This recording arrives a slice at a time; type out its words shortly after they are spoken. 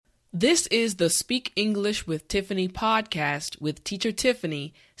This is the Speak English with Tiffany podcast with Teacher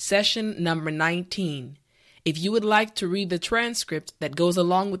Tiffany, session number 19. If you would like to read the transcript that goes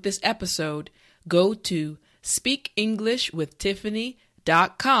along with this episode, go to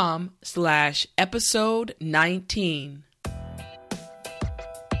speakenglishwithtiffany.com/episode 19.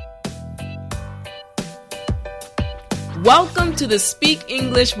 Welcome to the Speak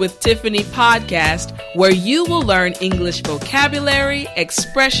English with Tiffany podcast, where you will learn English vocabulary,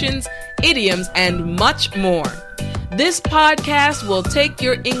 expressions, idioms, and much more. This podcast will take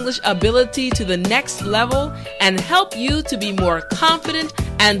your English ability to the next level and help you to be more confident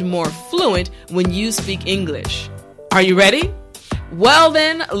and more fluent when you speak English. Are you ready? Well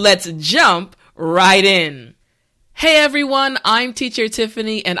then, let's jump right in. Hey everyone, I'm Teacher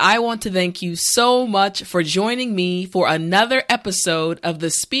Tiffany, and I want to thank you so much for joining me for another episode of the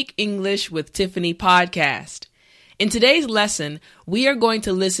Speak English with Tiffany podcast. In today's lesson, we are going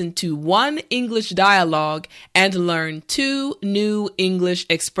to listen to one English dialogue and learn two new English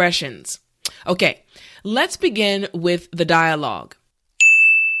expressions. Okay, let's begin with the dialogue.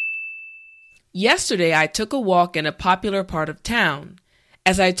 Yesterday, I took a walk in a popular part of town.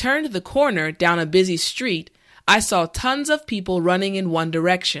 As I turned the corner down a busy street, I saw tons of people running in one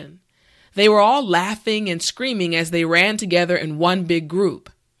direction. They were all laughing and screaming as they ran together in one big group.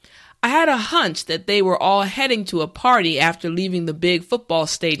 I had a hunch that they were all heading to a party after leaving the big football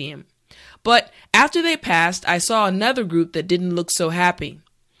stadium. But after they passed, I saw another group that didn't look so happy.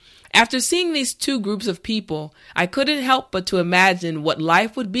 After seeing these two groups of people, I couldn't help but to imagine what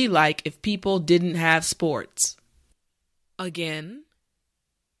life would be like if people didn't have sports. Again.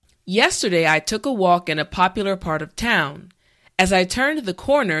 Yesterday, I took a walk in a popular part of town. As I turned the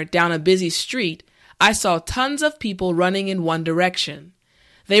corner down a busy street, I saw tons of people running in one direction.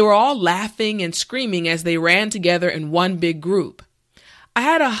 They were all laughing and screaming as they ran together in one big group. I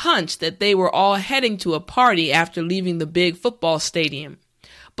had a hunch that they were all heading to a party after leaving the big football stadium.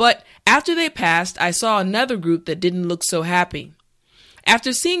 But after they passed, I saw another group that didn't look so happy.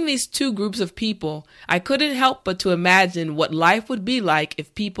 After seeing these two groups of people, I couldn't help but to imagine what life would be like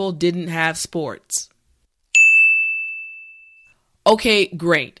if people didn't have sports. Okay,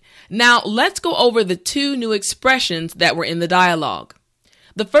 great. Now let's go over the two new expressions that were in the dialogue.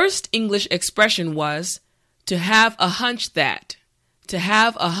 The first English expression was to have a hunch that. To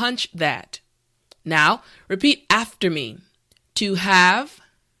have a hunch that. Now, repeat after me. To have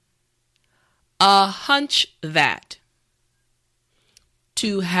a hunch that.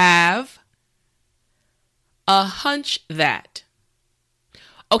 To have a hunch that.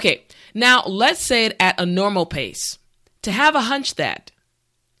 Okay, now let's say it at a normal pace. To have a hunch that.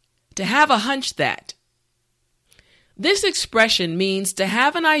 To have a hunch that. This expression means to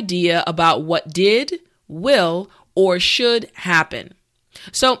have an idea about what did, will, or should happen.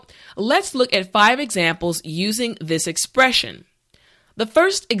 So let's look at 5 examples using this expression. The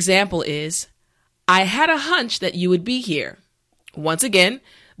first example is, I had a hunch that you would be here. Once again,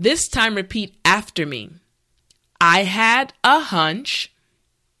 this time repeat after me. I had a hunch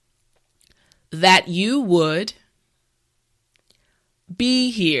that you would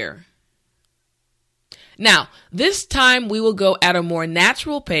be here. Now, this time we will go at a more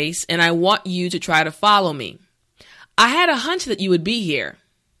natural pace, and I want you to try to follow me. I had a hunch that you would be here.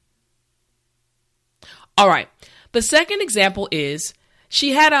 All right, the second example is,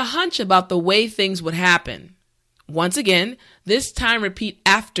 she had a hunch about the way things would happen. Once again, this time repeat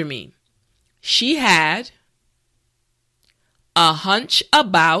after me. She had a hunch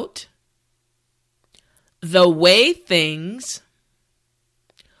about the way things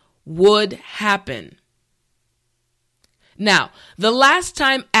would happen. Now, the last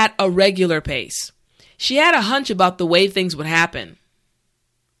time at a regular pace. She had a hunch about the way things would happen.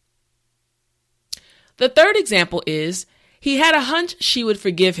 The third example is, he had a hunch she would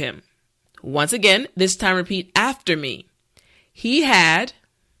forgive him. Once again, this time repeat after me. He had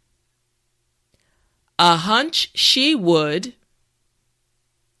a hunch she would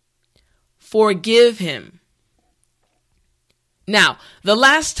forgive him. Now, the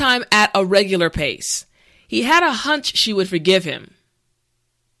last time at a regular pace. He had a hunch she would forgive him.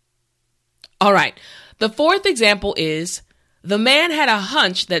 All right, the fourth example is, the man had a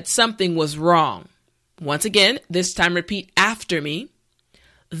hunch that something was wrong. Once again, this time repeat after me.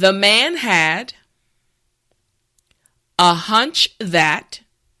 The man had a hunch that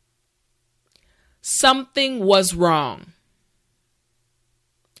something was wrong.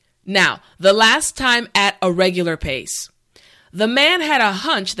 Now, the last time at a regular pace. The man had a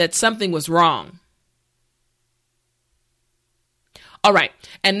hunch that something was wrong. All right,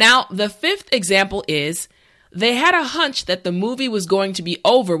 and now the fifth example is, They had a hunch that the movie was going to be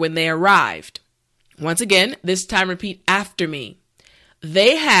over when they arrived. Once again, this time repeat after me.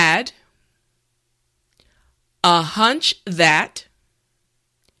 They had a hunch that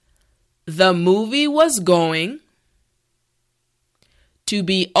the movie was going to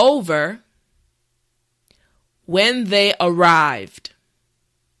be over when they arrived.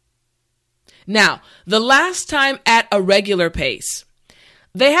 Now, the last time at a regular pace.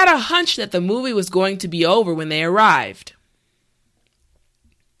 They had a hunch that the movie was going to be over when they arrived.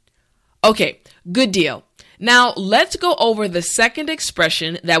 Okay, good deal. Now, let's go over the second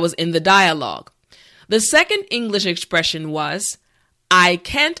expression that was in the dialogue. The second English expression was, I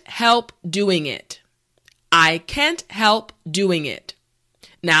can't help doing it. I can't help doing it.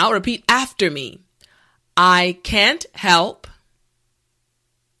 Now, repeat after me. I can't help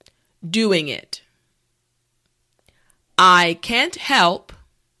doing it. I can't help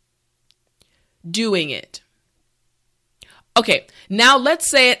doing it. Okay, now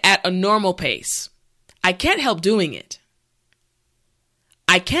let's say it at a normal pace. I can't help doing it.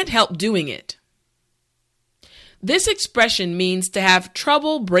 I can't help doing it. This expression means to have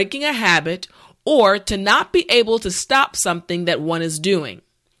trouble breaking a habit or to not be able to stop something that one is doing.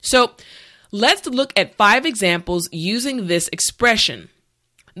 So let's look at 5 examples using this expression.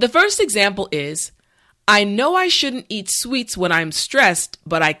 The first example is, I know I shouldn't eat sweets when I'm stressed,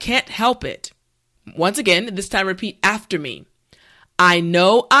 but I can't help it. Once again, this time repeat after me. I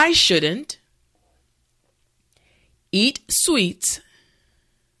know I shouldn't eat sweets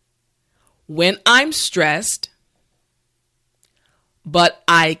when I'm stressed, but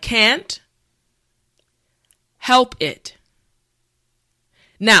I can't help it.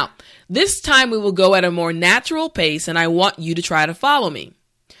 Now, this time we will go at a more natural pace, and I want you to try to follow me.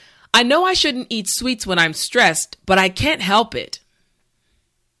 I know I shouldn't eat sweets when I'm stressed, but I can't help it.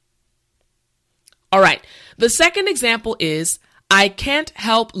 All right, the second example is, I can't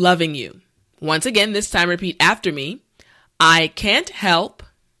help loving you. Once again, this time repeat after me. I can't help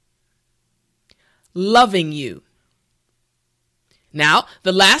loving you. Now,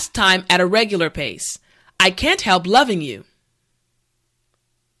 the last time at a regular pace. I can't help loving you.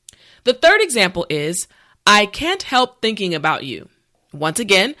 The third example is, I can't help thinking about you. Once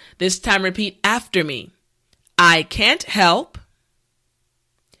again, this time repeat after me. I can't help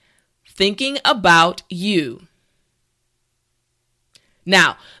thinking about you.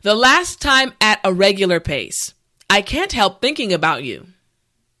 Now, the last time at a regular pace. I can't help thinking about you.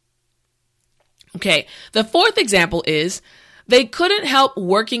 Okay, the fourth example is, they couldn't help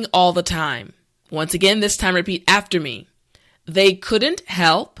working all the time. Once again, this time repeat after me. They couldn't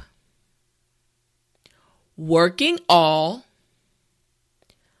help working all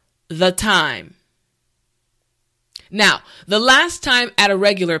the time. Now, the last time at a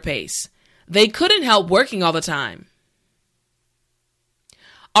regular pace. They couldn't help working all the time.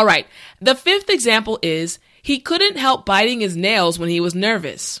 All right, the fifth example is, he couldn't help biting his nails when he was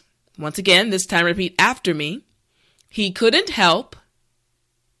nervous. Once again, this time repeat after me. He couldn't help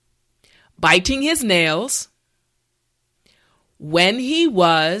biting his nails when he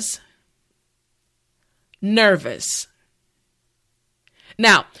was nervous.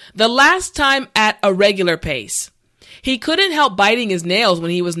 Now, the last time at a regular pace. He couldn't help biting his nails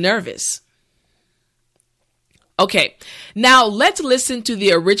when he was nervous. Okay, now let's listen to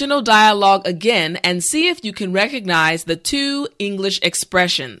the original dialogue again and see if you can recognize the 2 English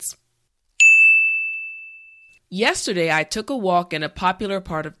expressions. Yesterday, I took a walk in a popular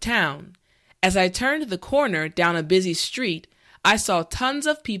part of town. As I turned the corner down a busy street, I saw tons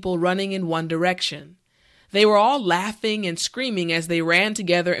of people running in one direction. They were all laughing and screaming as they ran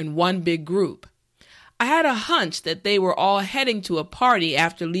together in one big group. I had a hunch that they were all heading to a party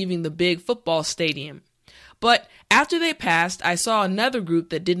after leaving the big football stadium. But after they passed, I saw another group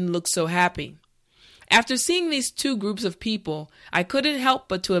that didn't look so happy. After seeing these 2 groups of people, I couldn't help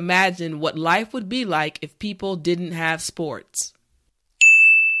but to imagine what life would be like if people didn't have sports.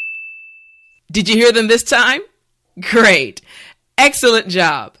 Did you hear them this time? Great. Excellent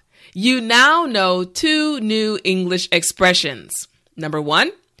job. You now know 2 new English expressions. Number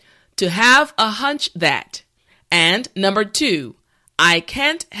 1, to have a hunch that. And number 2, I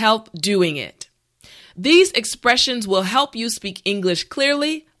can't help doing it. These expressions will help you speak English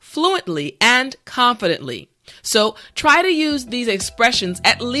clearly, fluently, and confidently. So try to use these expressions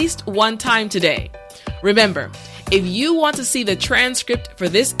at least one time today. Remember, if you want to see the transcript for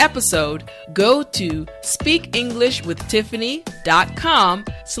this episode, go to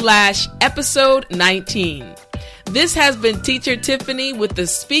speakenglishwithtiffany.com/episode 19. This has been Teacher Tiffany with the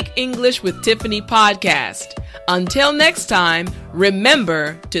Speak English with Tiffany podcast. Until next time,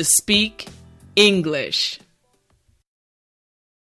 remember to speak English.